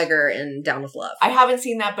Renee Zellweger in Down with Love. I haven't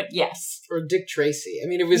seen that, but yes. Or Dick Tracy. I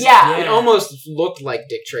mean, it almost looked like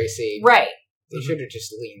Dick Tracy. Right. They should have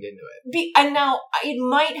just leaned into it. And now it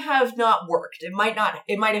might have not worked. It might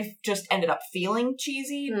have just ended up feeling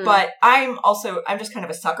cheesy, but I'm just kind of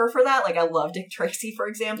a sucker for that. Like I love Dick Tracy, for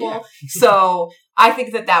example. Yeah. So I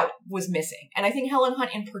think that was missing. And I think Helen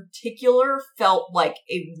Hunt in particular felt like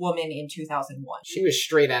a woman in 2001. She was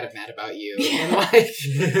straight out of Mad About You.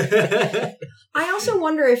 I also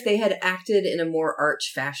wonder if they had acted in a more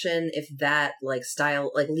Arch fashion, if that like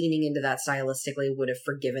style, like leaning into that stylistically would have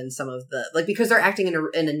forgiven some of the, like, because they're acting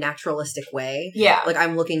in a naturalistic way. Yeah. Like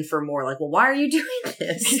I'm looking for more like, well, why are you doing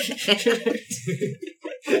this?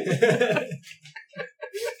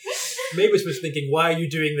 Mavis was thinking, why are you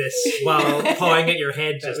doing this? While pawing at your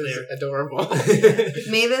head just there. Adorable.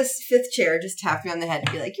 Mavis, fifth chair, just tapped me on the head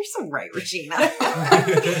and be like, you're so right, Regina.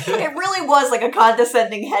 It really was like a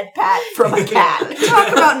condescending head pat from a cat.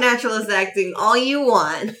 Talk about naturalist acting all you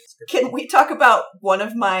want. Can we talk about one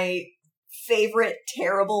of my favorite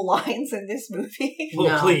terrible lines in this movie?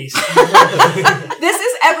 Well, please. This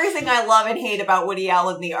is everything I love and hate about Woody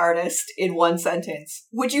Allen, the artist, in one sentence.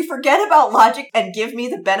 Would you forget about logic and give me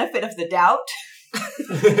the benefit of the doubt?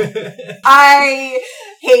 I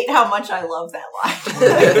hate how much I love that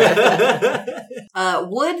line.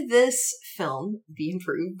 Would this film be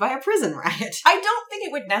improved by a prison riot? I don't think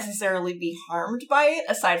it would necessarily be harmed by it,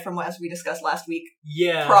 aside from, as we discussed last week,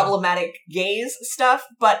 problematic gays stuff,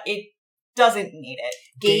 but it doesn't need it.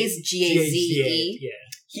 Gaze, G-A-Z-E? Yeah.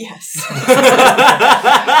 Yes.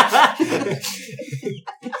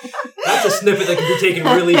 That's a snippet that can be taken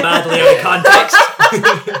really badly out of context.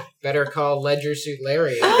 Better call Ledger Suit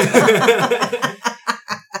Larry.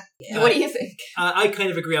 What do you think? I kind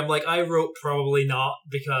of agree. I wrote probably not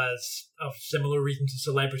because of similar reasons to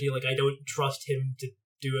Celebrity. Like, I don't trust him to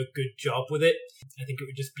do a good job with it. I think it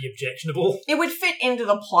would just be objectionable. It would fit into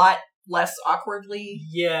the plot less awkwardly.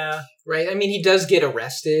 Yeah. Right. I mean, he does get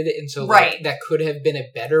arrested, and so that could have been a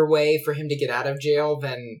better way for him to get out of jail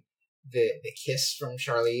than the kiss from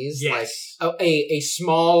Charlize. Yes. Like a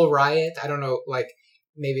small riot. I don't know, like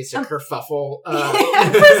maybe it's a kerfuffle. A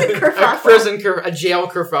jail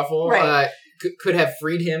kerfuffle. Right. Could have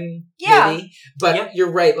freed him. Yeah. Maybe. But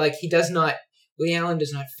you're right. Like Woody Allen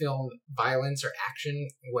does not film violence or action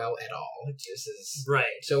well at all. It just is.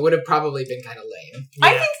 Right. So it would have probably been kind of lame. Yeah.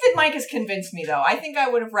 I think that Mike has convinced me, though. I think I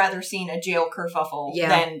would have rather seen a jail kerfuffle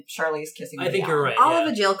than Charlize kissing Woody I think Allen. you're right. I'll have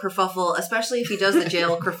a jail kerfuffle, especially if he does the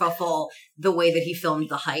jail kerfuffle the way that he filmed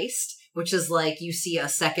The Heist, which is like you see a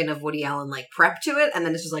second of Woody Allen like prep to it, and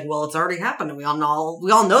then it's just like, well, it's already happened, and we all know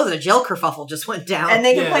that a jail kerfuffle just went down, and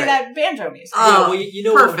they can play that banjo music. You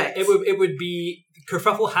know, perfect. It would be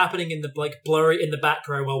kerfuffle happening in the blurry in the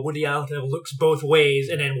background while Woody Allen kind of looks both ways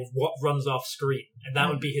and then what runs off screen, and that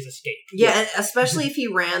would be his escape. Yeah, and especially if he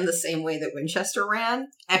ran the same way that Winchester ran,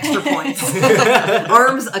 extra points,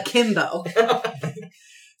 arms akimbo.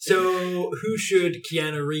 So, who should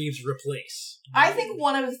Keanu Reeves replace? I think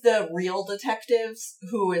one of the real detectives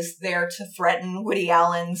who is there to threaten Woody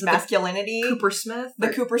Allen's masculinity, Cooper Smith? the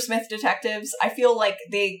Cooper Smith detectives, I feel like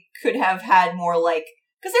they could have had more like,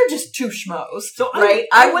 because they're just two schmoes, So right?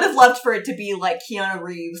 I would have loved for it to be like Keanu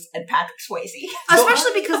Reeves and Patrick Swayze.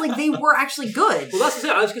 Especially because like they were actually good. Well, that's the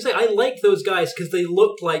thing. I was going to say, I like those guys because they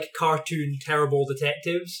looked like cartoon, terrible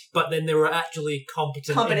detectives, but then they were actually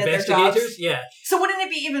competent Competent at their investigators. jobs. Yeah. So wouldn't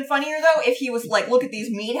it be even funnier though if he was like, look at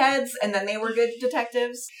these meatheads, and then they were good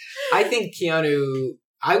detectives? I think Keanu.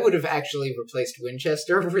 I would have actually replaced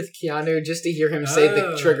Winchester with Keanu just to hear him say the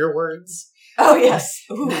Oh. trigger words. Oh yes.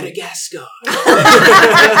 Ooh. Madagascar.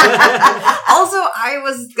 Also, I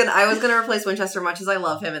was gonna replace Winchester much as I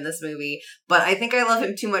love him in this movie, but I think I love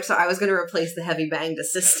him too much, so I was gonna replace the heavy banged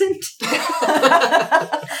assistant.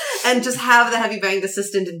 And just have the heavy banged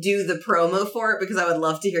assistant do the promo for it, because I would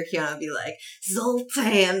love to hear Keanu be like,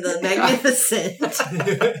 Zoltan the Magnificent.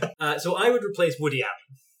 So I would replace Woody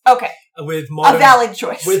Allen Okay, with a modern... valid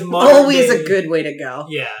choice. With modern Always day, a good way to go.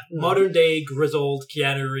 Yeah, modern day grizzled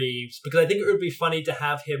Keanu Reeves, because I think it would be funny to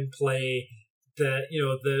have him play the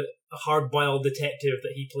hard-boiled detective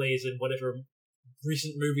that he plays in whatever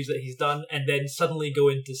recent movies that he's done, and then suddenly go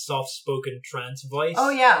into soft-spoken trance voice. Oh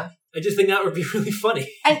yeah. I just think that would be really funny.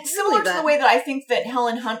 And similar to that. the way that I think that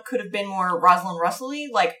Helen Hunt could have been more Rosalind Russell-y,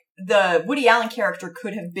 like the Woody Allen character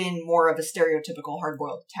could have been more of a stereotypical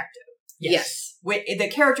hard-boiled detective. Yes. The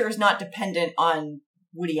character is not dependent on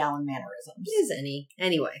Woody Allen mannerisms. Is any.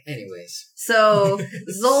 Anyway. Anyways. So,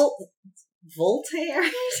 Voltaire?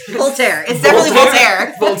 Voltaire. It's definitely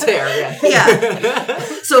Voltaire. Voltaire, yeah. Yeah.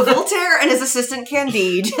 So Voltaire and his assistant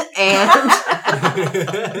Candide and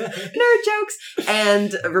nerd jokes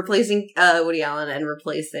and replacing Woody Allen and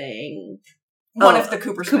replacing One of the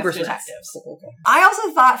Cooper Smith Smith. detectives. Cool. I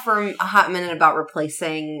also thought for a hot minute about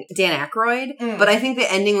replacing Dan Aykroyd, Mm. but I think the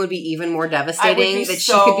ending would be even more devastating. be That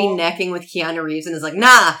so- she could be necking with Keanu Reeves and is like,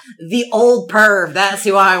 nah, the old perv, that's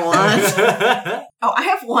who I want. Oh, I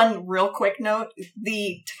have one real quick note.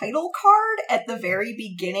 The title card at the very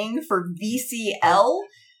beginning for VCL,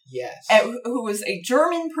 Yes. who was a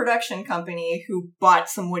German production company who bought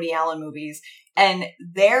some Woody Allen movies, and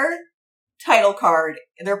their title card,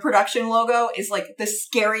 their production logo is like the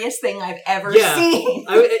scariest thing I've ever Yeah. seen.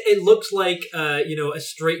 It looks like a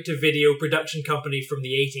straight-to-video production company from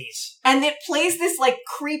the 80s. And it plays this like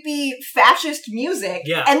creepy fascist music,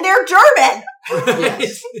 Yeah. and they're German!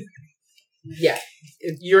 Yes. Yeah.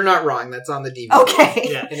 You're not wrong. That's on the DVD. Okay.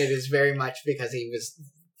 Yeah. And it is very much because he was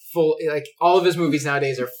full, like, all of his movies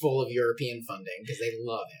nowadays are full of European funding because they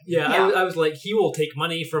love him. Yeah, Yeah. I was like, he will take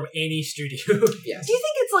money from any studio. Yes. Do you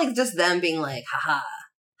think it's like just them being like, haha,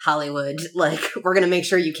 Hollywood, like, we're gonna make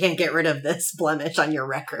sure you can't get rid of this blemish on your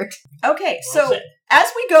record? Okay, Well so said. as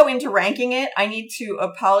we go into ranking it, I need to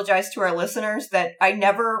apologize to our listeners that I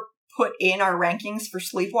never put in our rankings for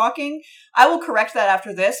Sleepwalking. I will correct that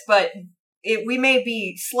after this, but we may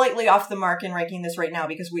be slightly off the mark in ranking this right now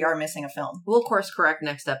because we are missing a film. We'll, of course, correct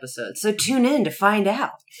next episode. So tune in to find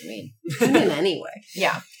out. I mean, tune in anyway.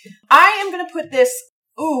 Yeah. I am going to put this,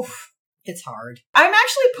 It's hard. I'm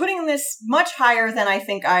actually putting this much higher than I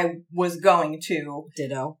think I was going to.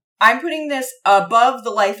 Ditto. I'm putting this above The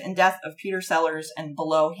Life and Death of Peter Sellers and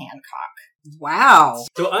below Hancock. Wow.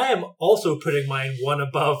 So I am also putting mine one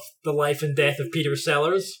above The Life and Death of Peter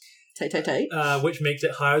Sellers, Tight. which makes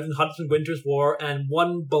it higher than Hudson Winter's War, and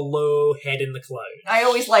one below Head in the Clouds. I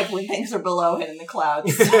always like when things are below Head in the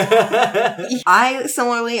Clouds. I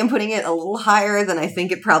similarly am putting it a little higher than I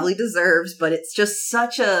think it probably deserves, but it's just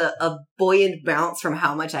such a buoyant bounce from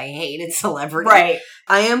how much I hated Celebrity. Right.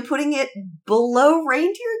 I am putting it below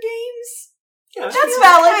Reindeer Games. Yeah, That's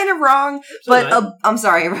valid. Kind of wrong, so but nice. I'm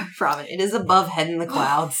sorry, Robin. It is above Head in the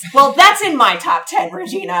Clouds. Well, that's in my top 10,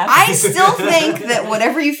 Regina. I still think that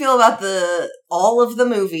whatever you feel about all of the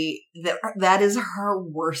movie, that is her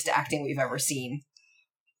worst acting we've ever seen.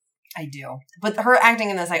 I do. But her acting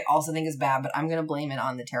in this I also think is bad, but I'm going to blame it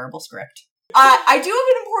on the terrible script. I do have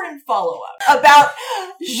an important follow-up about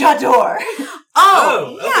J'adore.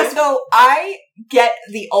 Oh, yeah. okay. So I get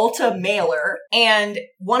the Ulta mailer, and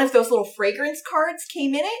one of those little fragrance cards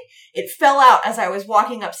came in it. It fell out as I was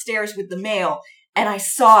walking upstairs with the mail, and I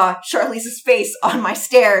saw Charlize's face on my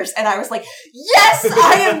stairs, and I was like, yes,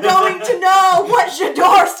 I am going to know what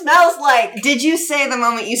J'adore smells like. Did you say the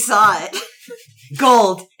moment you saw it?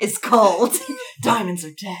 Gold is cold. Diamonds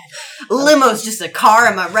are dead. Limo's just a car,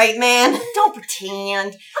 am I right, man? Don't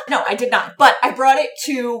pretend. No, I did not. But I brought it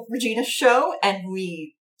to Regina's show, and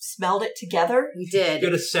we smelled it together. We did.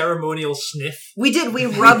 Got a ceremonial sniff. We did. We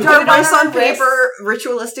rubbed put our it on rice our on wrists. paper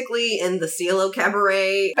ritualistically in the CeeLo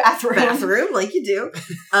Cabaret bathroom, like you do.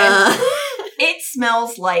 It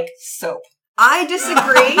smells like soap. I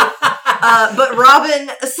disagree. But Robin,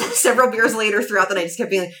 several beers later throughout the night, just kept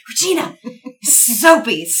being like, Regina, it's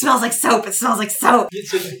soapy. It smells like soap. It smells like soap.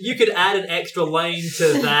 So you could add an extra line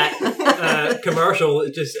to that commercial.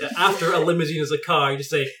 Just after a limousine is a car, you just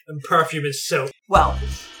say, and perfume is soap. Well,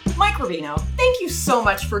 Mike Ravino, thank you so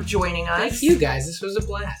much for joining us. Thank you guys. This was a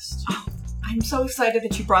blast. I'm so excited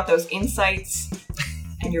that you brought those insights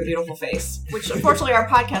and your beautiful face, which unfortunately our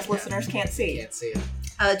podcast listeners can't see. Can't see it.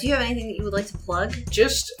 Do you have anything that you would like to plug?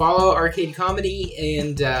 Just follow Arcade Comedy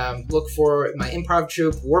and look for my improv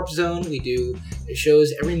troupe, Warp Zone. We do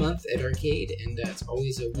shows every month at Arcade, and it's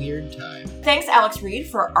always a weird time. Thanks, Alex Reed,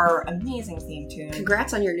 for our amazing theme tune.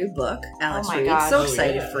 Congrats on your new book, Alex Oh my Reed. God. So Oh,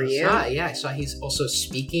 excited yeah. for you. I saw he's also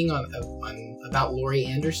speaking on about Laurie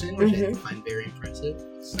Anderson, which I find very impressive.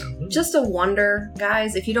 So. Just a wonder,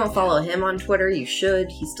 guys. If you don't follow him on Twitter, you should.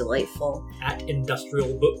 He's delightful. At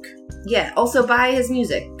Industrial Book. Yeah, also buy his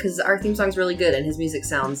music, because our theme song's really good and his music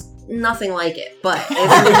sounds nothing like it, but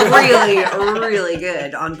it's really, really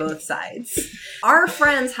good on both sides. Our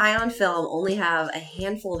friends High on Film only have a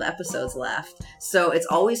handful of episodes left, so it's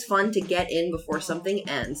always fun to get in before something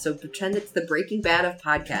ends, so pretend it's the Breaking Bad of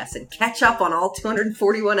podcasts and catch up on all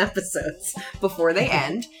 241 episodes before they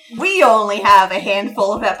end. We only have a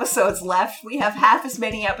handful of episodes left. We have half as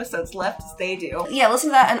many episodes left as they do. Yeah, listen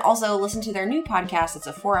to that, and also listen to their new podcast. It's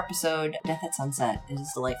a 4-episode Death at Sunset. It is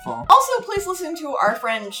delightful. Also, please listen to our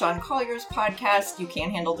friend Sean Collier's podcast, You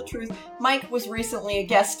Can't Handle the Truth. Mike was recently a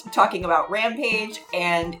guest talking about Rampage,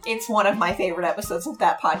 and it's one of my favorite episodes of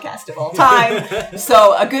that podcast of all time.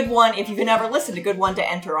 So a good one, if you've never listened, a good one to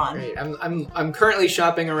enter on. Great. I'm currently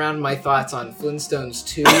shopping around my thoughts on Flintstones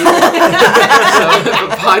 2. So if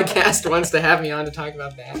a podcast wants to have me on to talk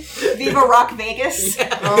about that. Viva Rock Vegas.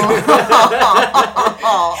 Yeah.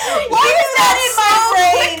 Why is that in my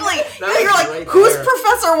brain? Quickly. You're like, Right who's there.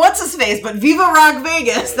 Professor What's-His-Face? But Viva Rock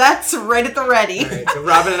Vegas, that's right at the ready. All right, so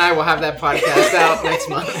Robin and I will have that podcast out next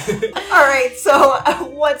month. All right, so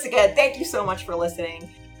once again, thank you so much for listening.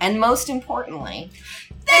 And most importantly,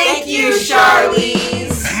 Thank you,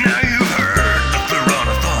 Charlize. Now you've heard the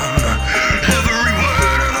Theronathon. Every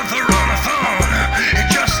word of the Theronathon. It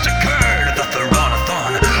just occurred at the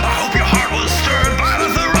Theronathon. I hope your heart was stirred by the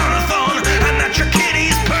Theronathon, and that your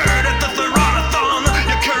kitties purred at the Theronathon.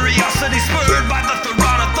 Your curiosity spurred by the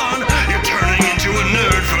Theronathon. You're turning into a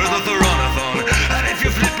nerd for the Theronathon. And if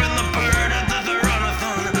you're flipping the bird at the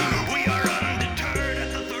Theronathon, we are undeterred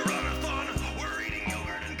at the Theronathon. We're eating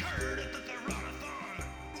yogurt and curd at the Theronathon.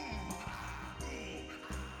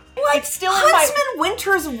 It's still in my... Huntsman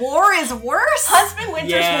Winter's War is worse. Huntsman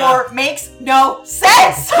Winter's Yeah. War makes no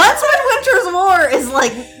sense. Huntsman Winter's War is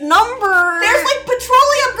like number... There's like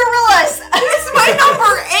petroleum gorillas. This is my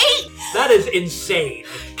number 8. That is insane.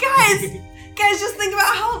 Guys, just think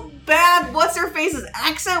about how bad What's-Her-Face's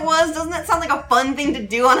accent was. Doesn't that sound like a fun thing to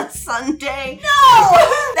do on a Sunday? No!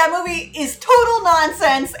 That movie is total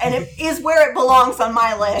nonsense, and it is where it belongs on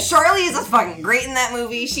my list. Charlize is fucking great in that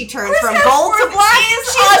movie. She turns Chris from gold to Hemsworth black. is